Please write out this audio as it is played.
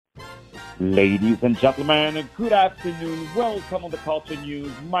Ladies and gentlemen, good afternoon. Welcome on the Culture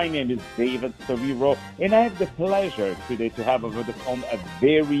News. My name is David Saviro, and I have the pleasure today to have over the phone a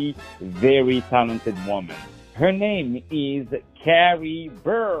very talented woman. Her name is Carrie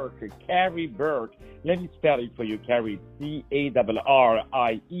Burke. Carrie Burke. Let me spell it for you, Carrie.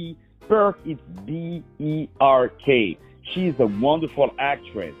 C-A-R-R-I-E. Burke is B-E-R-K. She's a wonderful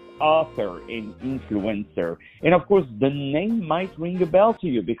actress, author, and influencer. And of course, the name might ring a bell to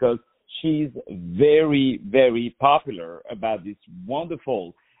you because she's very popular about this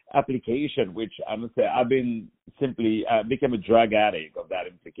wonderful application, which I must say I've been simply become a drug addict of that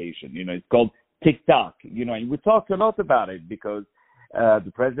application. It's called TikTok. And we talk a lot about it because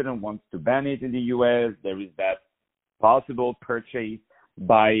the president wants to ban it in the U.S. There is that possible purchase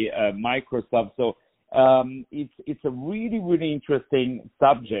by Microsoft. So it's a really interesting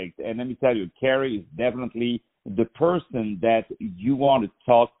subject. And let me tell you, Carrie is definitely the person that you want to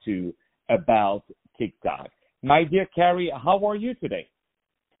talk to about TikTok. My dear Carrie, how are you today?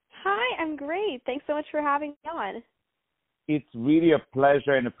 Hi, I'm great. Thanks so much for having me on. It's really a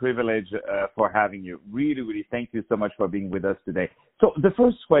pleasure and a privilege for having you. Really, thank you so much for being with us today. So the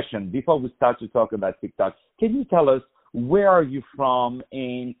first question, before we start to talk about TikTok, can you tell us where are you from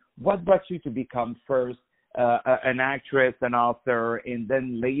and what brought you to become first an actress, an author, and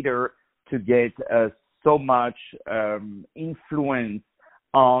then later to get so much influence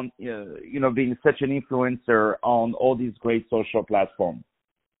on, being such an influencer on all these great social platforms?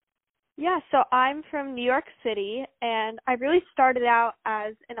 Yeah, so I'm from New York City, and I really started out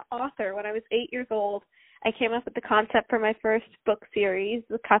as an author when I was 8 years old. I came up with the concept for my first book series,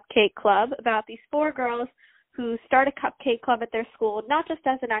 The Cupcake Club, about these four girls who start a cupcake club at their school, not just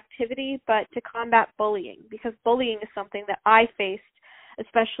as an activity, but to combat bullying, because bullying is something that I faced,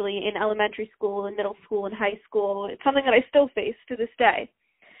 especially in elementary school and middle school and high school. It's something that I still face to this day.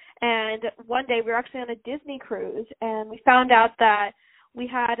 And one day we were actually on a Disney cruise, and we found out that we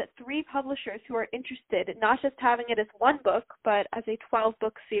had 3 publishers who are interested in not just having it as one book, but as a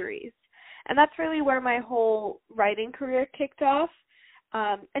 12-book series. And that's really where my whole writing career kicked off.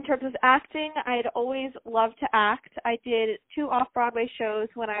 In terms of acting, I had always loved to act. I did 2 off-Broadway shows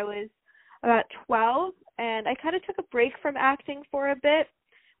when I was about 12, and I kind of took a break from acting for a bit.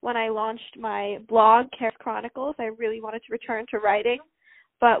 When I launched my blog, Care Chronicles, I really wanted to return to writing.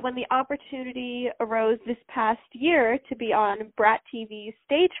 But when the opportunity arose this past year to be on Brat TV's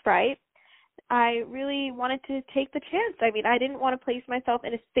Stage Fright, I really wanted to take the chance. I mean, I didn't want to place myself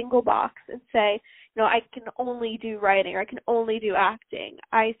in a single box and say, I can only do writing or I can only do acting.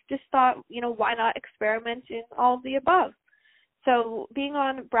 I just thought, why not experiment in all of the above? So being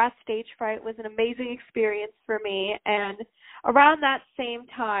on Brat Stage Fright was an amazing experience for me. And around that same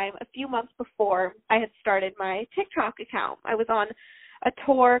time, a few months before, I had started my TikTok account. I was on a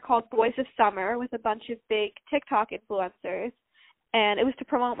tour called Boys of Summer with a bunch of big TikTok influencers, and it was to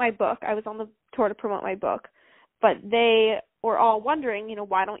promote my book. I was on the tour to promote my book, but they were all wondering,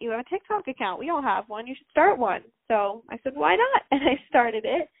 why don't you have a TikTok account? We all have one. You should start one. So I said, why not? And I started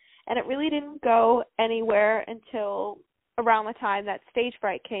it, and it really didn't go anywhere until around the time that Stage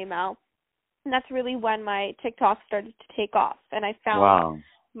Fright came out, and that's really when my TikTok started to take off, and I found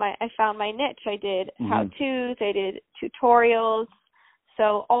my niche. I did how-tos, I did tutorials.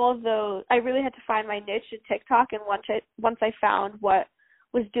 So all of those, I really had to find my niche in TikTok, and once I found what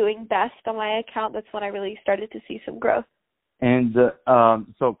was doing best on my account, that's when I really started to see some growth. And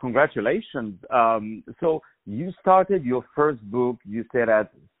so congratulations. So you started your first book, you said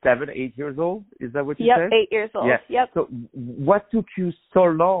at 7, 8 years old? Is that what you said? Yep, 8 years old. Yeah. Yep. So what took you so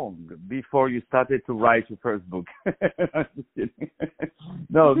long before you started to write your first book? I'm just kidding.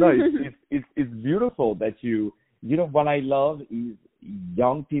 No, it's beautiful that what I love is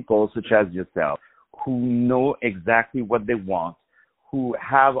young people such as yourself who know exactly what they want, who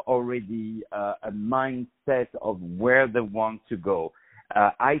have already a mindset of where they want to go.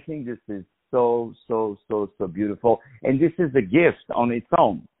 I think this is so beautiful. And this is a gift on its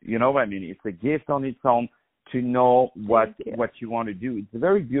own. You know what I mean? It's a gift on its own to know what you want to do. It's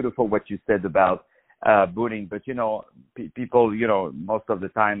very beautiful what you said about bullying. But, people, most of the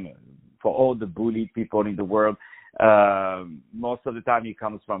time, for all the bullied people in the world, most of the time it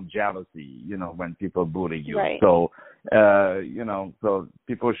comes from jealousy, when people bully you. Right. So, so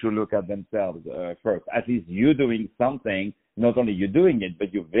people should look at themselves first. At least you're doing something, not only you're doing it,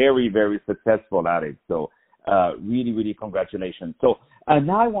 but you're very successful at it. So, really congratulations. So,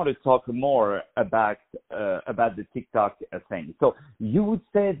 now I want to talk more about the TikTok thing. So you would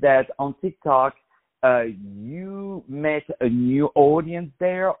say that on TikTok, you met a new audience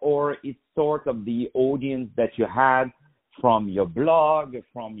there, or it's sort of the audience that you had from your blog,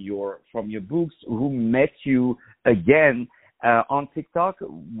 from your books, who met you again on TikTok?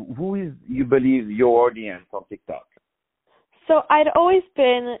 Who is, you believe, your audience on TikTok? So I'd always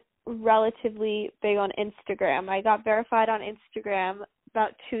been relatively big on Instagram. I got verified on Instagram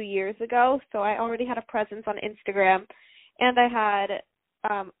about 2 years ago, so I already had a presence on Instagram, and I had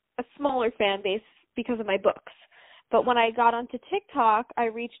a smaller fan base because of my books. But when I got onto TikTok, I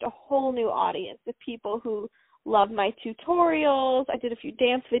reached a whole new audience of people who love my tutorials. I did a few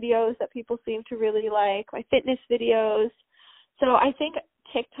dance videos that people seem to really like, my fitness videos. So I think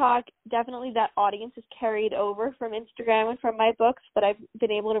TikTok, definitely that audience is carried over from Instagram and from my books, but I've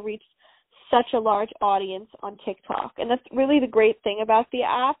been able to reach such a large audience on TikTok. And that's really the great thing about the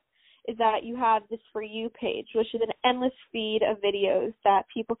app, is that you have this For You page, which is an endless feed of videos that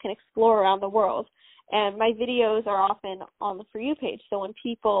people can explore around the world. And my videos are often on the For You page. So when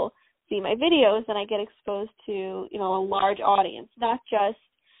people see my videos, then I get exposed to, a large audience, not just,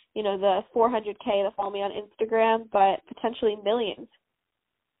 the 400K that follow me on Instagram, but potentially millions.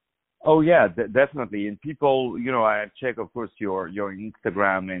 Oh yeah, definitely. And people, I check, of course, your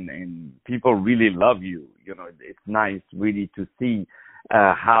Instagram, and people really love you. It's nice really to see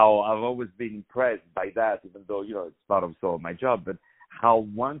how I've always been impressed by that, even though, it's part of my job, but how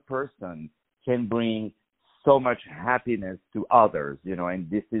one person can bring so much happiness to others, and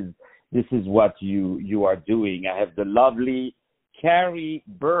this is what you are doing. I have the lovely Carrie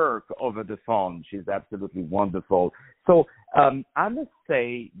Burke over the phone. She's absolutely wonderful. So I must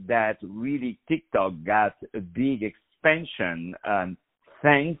say that really TikTok got a big expansion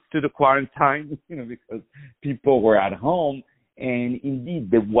thanks to the quarantine, because people were at home, and indeed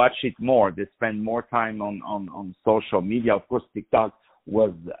they watch it more. They spend more time on social media. Of course, TikTok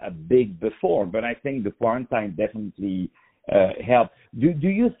was big before, but I think the quarantine definitely helped. Do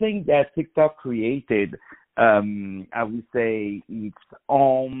you think that TikTok created, I would say, its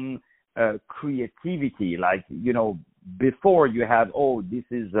own creativity? Like, before you had, this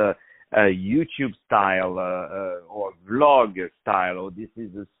is a YouTube style or vlog style, or this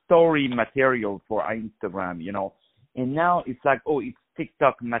is a story material for Instagram, and now it's like, it's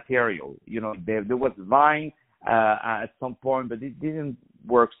TikTok material. There was Vine at some point, but it didn't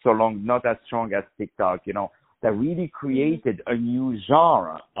work so long, not as strong as TikTok, that really created a new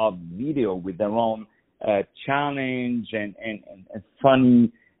genre of video with their own challenge and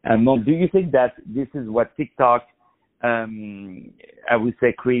funny. Do you think that this is what TikTok, I would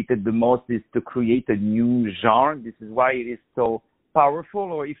say, created the most, is to create a new genre? This is why it is so powerful,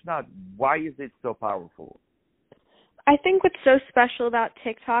 or if not, why is it so powerful? I think what's so special about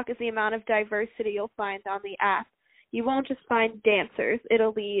TikTok is the amount of diversity you'll find on the app. You won't just find dancers.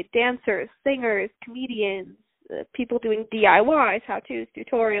 It'll be dancers, singers, comedians, people doing DIYs, how-tos,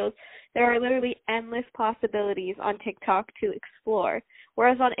 tutorials. There are literally endless possibilities on TikTok to explore.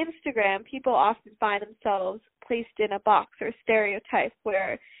 Whereas on Instagram, people often find themselves placed in a box or a stereotype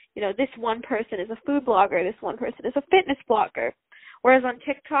where, this one person is a food blogger, this one person is a fitness blogger. Whereas on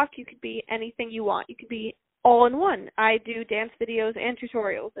TikTok, you could be anything you want. You could be all in one. I do dance videos and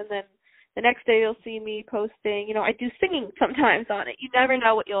tutorials, and then the next day you'll see me posting, I do singing sometimes on it. You never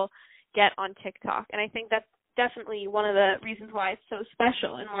know what you'll get on TikTok, and I think that's definitely one of the reasons why it's so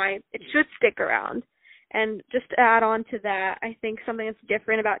special and why it should stick around. And just to add on to that, I think something that's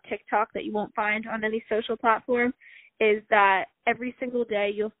different about TikTok that you won't find on any social platform is that every single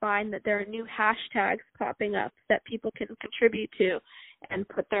day you'll find that there are new hashtags popping up that people can contribute to and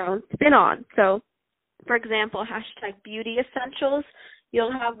put their own spin on. So, for example, hashtag beauty essentials,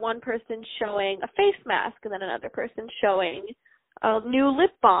 you'll have one person showing a face mask and then another person showing a new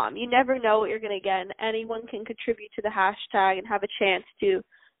lip balm. You never know what you're going to get, and anyone can contribute to the hashtag and have a chance to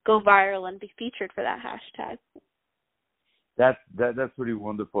go viral and be featured for that hashtag. That's really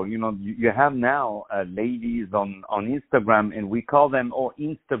wonderful. You have now ladies on Instagram, and we call them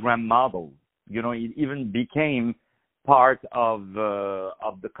Instagram models. It even became part of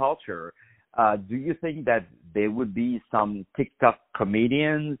the culture. Do you think that there would be some TikTok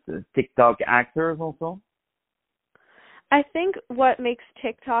comedians, TikTok actors also? I think what makes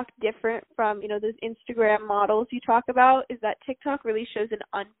TikTok different from, those Instagram models you talk about is that TikTok really shows an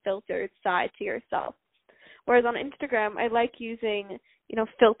unfiltered side to yourself. Whereas on Instagram, I like using,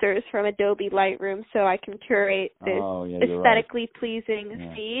 filters from Adobe Lightroom so I can curate this aesthetically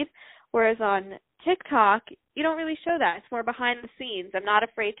pleasing feed. Whereas on TikTok, you don't really show that. It's more behind the scenes. I'm not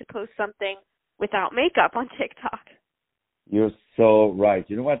afraid to post something without makeup on TikTok. You're so right.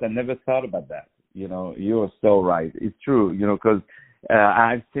 You know what? I never thought about that. You're so right. It's true, because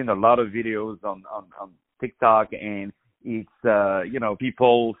I've seen a lot of videos on TikTok, and It's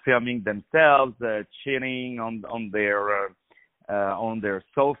people filming themselves chilling on their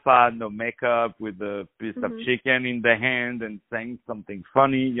sofa, no makeup, with a piece of chicken in the hand and saying something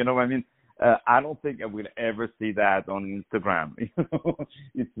funny. You know what I mean? I don't think I will ever see that on Instagram.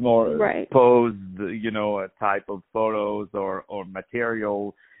 It's more posed, type of photos or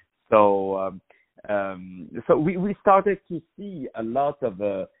material. So we started to see a lot of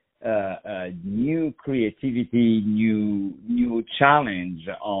new creativity, new challenge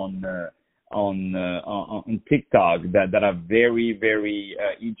on TikTok that are very, very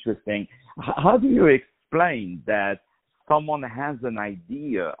interesting. How do you explain that someone has an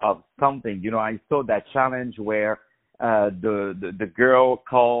idea of something? I saw that challenge where the girl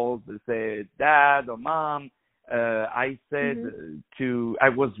calls and said, "Dad or Mom, I said I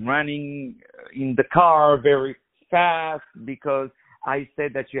was running in the car very fast because I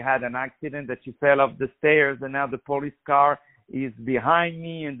said that you had an accident, that you fell off the stairs, and now the police car is behind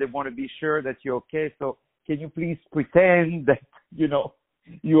me and they want to be sure that you're okay. So can you please pretend that,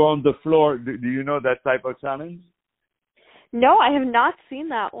 you're on the floor?" Do you know that type of challenge? No, I have not seen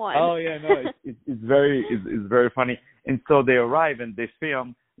that one. Oh yeah, no, it's very funny. And so they arrive and they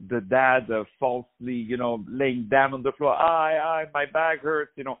film the dad falsely, laying down on the floor. My back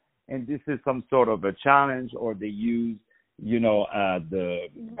hurts, and this is some sort of a challenge, or they use, the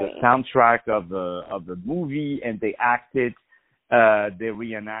soundtrack of the movie, and they act it, they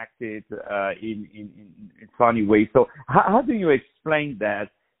reenact it in funny ways. So how do you explain that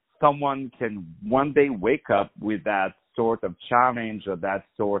someone can one day wake up with that sort of challenge or that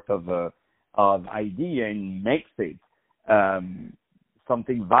sort of idea and makes it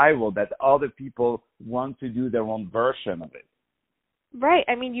something viral that other people want to do their own version of it? Right.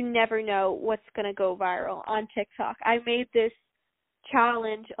 I mean, you never know what's going to go viral on TikTok. I made this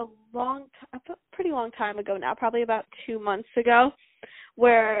challenge a pretty long time ago now, probably about 2 months ago,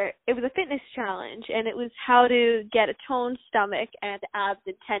 where it was a fitness challenge, and it was how to get a toned stomach and abs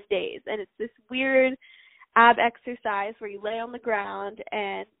in 10 days. And it's this weird ab exercise where you lay on the ground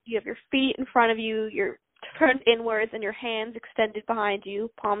and you have your feet in front of you, you're turned inwards, and your hands extended behind you,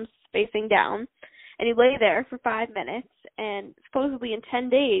 palms facing down. And you lay there for 5 minutes, and supposedly in 10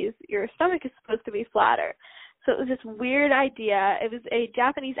 days, your stomach is supposed to be flatter. So it was this weird idea. It was a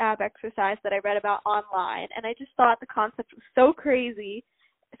Japanese ab exercise that I read about online, and I just thought the concept was so crazy,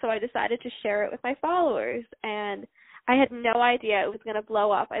 so I decided to share it with my followers. And I had no idea it was going to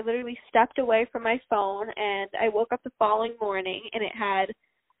blow up. I literally stepped away from my phone, and I woke up the following morning, and it had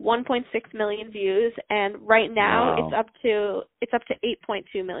 1.6 million views, and right now it's up to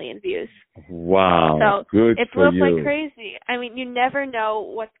 8.2 million views. Wow. So good it blew for up you. like crazy. I mean, you never know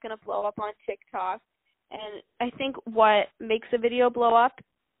what's going to blow up on TikTok. And I think what makes a video blow up,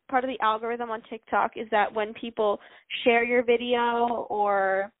 part of the algorithm on TikTok, is that when people share your video,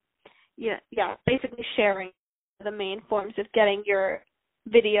 or basically sharing, the main forms of getting your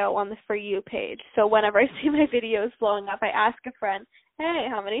video on the For You page. So whenever I see my videos blowing up, I ask a friend, "Hey,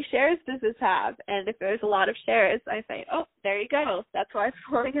 how many shares does this have?" And if there's a lot of shares, I say, "Oh, there you go. That's why it's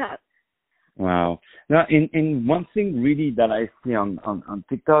blowing up." Wow. Now, in one thing really that I see on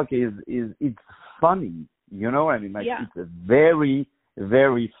TikTok is it's funny. I mean, it's a very,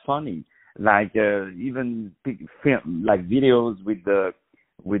 very funny. Like even like videos with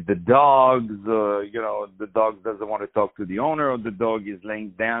the dogs. The dog doesn't want to talk to the owner, or the dog is laying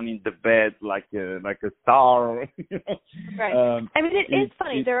down in the bed like a star. Right. I mean, it is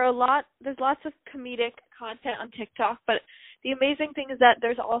funny. There's lots of comedic content on TikTok, but the amazing thing is that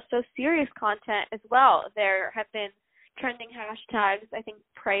there's also serious content as well. There have been trending hashtags. I think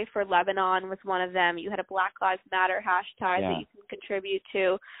Pray for Lebanon was one of them. You had a Black Lives Matter hashtag that you can contribute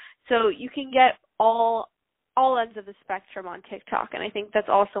to. So you can get all ends of the spectrum on TikTok, and I think that's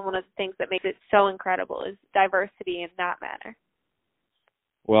also one of the things that makes it so incredible, is diversity in that manner.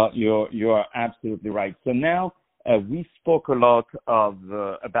 Well, you are absolutely right. So now we spoke a lot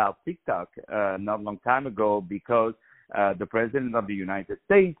about TikTok not a long time ago, because the President of the United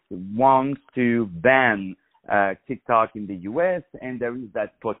States wants to ban TikTok in the U.S., and there is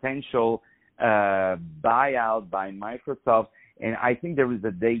that potential buyout by Microsoft. And I think there is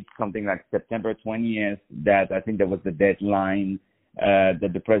a date, something like September 20th, that I think there was the deadline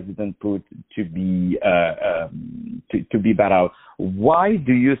that the president put to be bought out. Why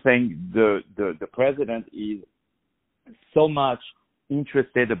do you think the president is so much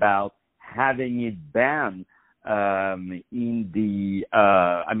interested about having it banned in the?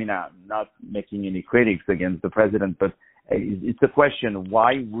 I mean, I'm not making any critics against the president, but it's a question: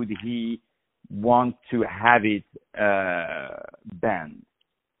 why would he want to have it banned?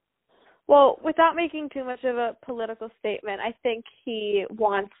 Well, without making too much of a political statement, I think he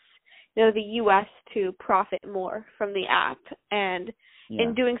wants, the U.S. to profit more from the app, and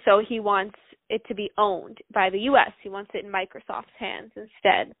in doing so, he wants it to be owned by the U.S. He wants it in Microsoft's hands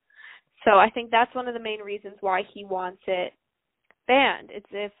instead. So I think that's one of the main reasons why he wants it banned. It's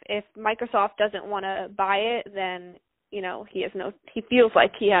if Microsoft doesn't want to buy it, then he feels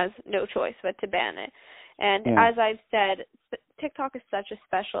like he has no choice but to ban it. And as I've said, TikTok is such a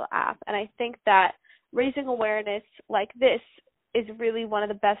special app, and I think that raising awareness like this is really one of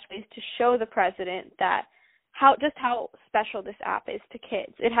the best ways to show the president that how special this app is to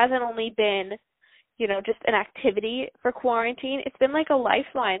kids. It hasn't only been, just an activity for quarantine. It's been like a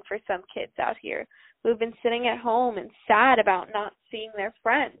lifeline for some kids out here who've been sitting at home and sad about not seeing their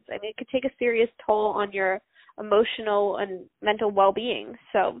friends. I mean, it could take a serious toll on your emotional and mental well-being.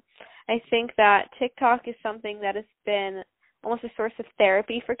 So I think that TikTok is something that has been almost a source of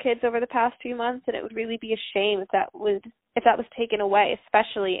therapy for kids over the past few months, and it would really be a shame if that was taken away,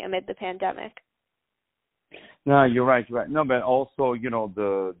 especially amid the pandemic. No, you're right. No, but also,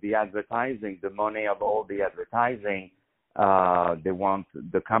 the advertising, the money of all the advertising, they want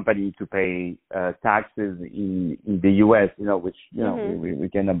the company to pay taxes in the U.S., which, we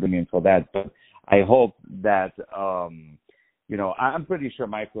cannot bring in for that. But I hope that, I'm pretty sure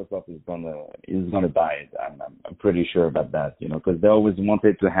Microsoft is gonna buy it. I'm pretty sure about that, because they always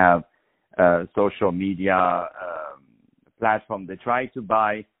wanted to have social media platform. They tried to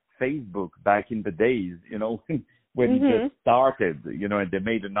buy Facebook back in the days, when it just started, and they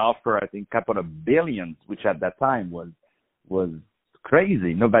made an offer, I think, couple of billions, which at that time was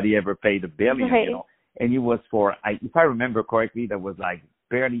crazy. Nobody ever paid $1 billion, and it was for, if I remember correctly, that was like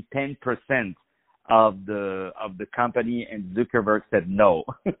barely 10% of the company, and Zuckerberg said no.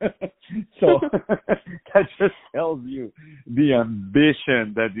 So that just tells you the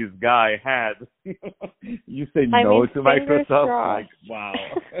ambition that this guy had. You say no to Microsoft, crossed. like, wow.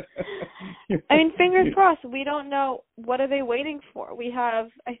 Fingers crossed. We don't know, what are they waiting for? We have,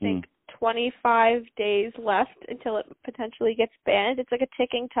 I think, 25 days left until it potentially gets banned. It's like a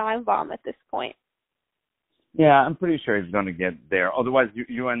ticking time bomb at this point. Yeah, I'm pretty sure it's going to get there. Otherwise,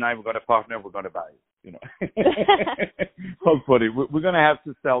 you and I, we're going to partner, we're going to buy it, Hopefully. We're going to have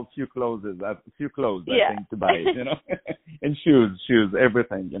to sell a few clothes, I think, to buy it, and shoes,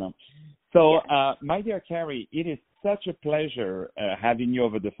 everything, So, my dear Carrie, it is such a pleasure having you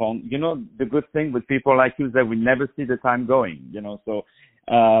over the phone. The good thing with people like you is that we never see the time going, So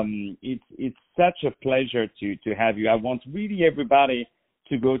it's such a pleasure to have you. I want really everybody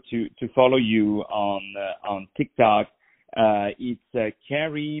to go to follow you on TikTok. It's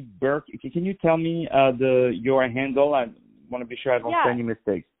Carrie Burke. Can you tell me your handle? I want to be sure I don't say any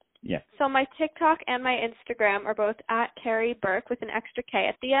mistakes. Yeah. So my TikTok and my Instagram are both at Carrie Burke with an extra K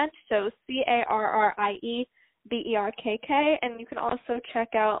at the end. So CarrieBerkk. And you can also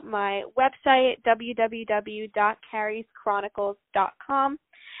check out my website, www.carrieschronicles.com,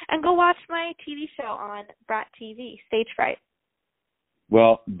 and go watch my TV show on Brat TV, Stage Fright.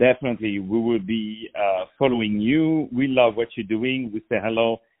 Well, definitely, we will be following you. We love what you're doing. We say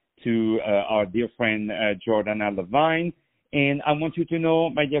hello to our dear friend Jordana Levine. And I want you to know,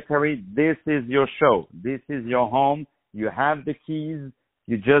 my dear Carrie, this is your show. This is your home. You have the keys.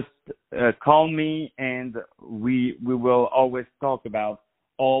 You just call me, and we will always talk about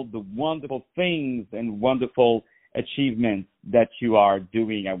all the wonderful things and wonderful achievements that you are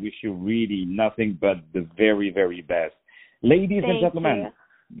doing. I wish you really nothing but the very, very best. Ladies and gentlemen,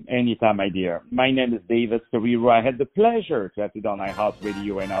 anytime, my dear. My name is David Ferrero. I had the pleasure to have it on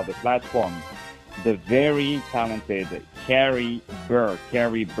iHeartRadio and other platforms. The very talented Carrie Burke.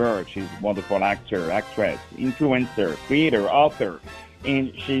 Carrie Burke, she's a wonderful actor, actress, influencer, creator, author,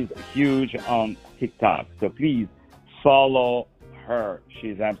 and she's huge on TikTok. So please follow her.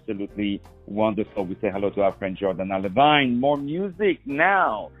 She's absolutely wonderful. We say hello to our friend Jordana Levine. More music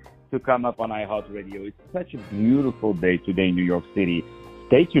now to come up on iHeartRadio. It's such a beautiful day today in New York City.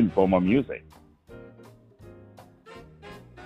 Stay tuned for more music.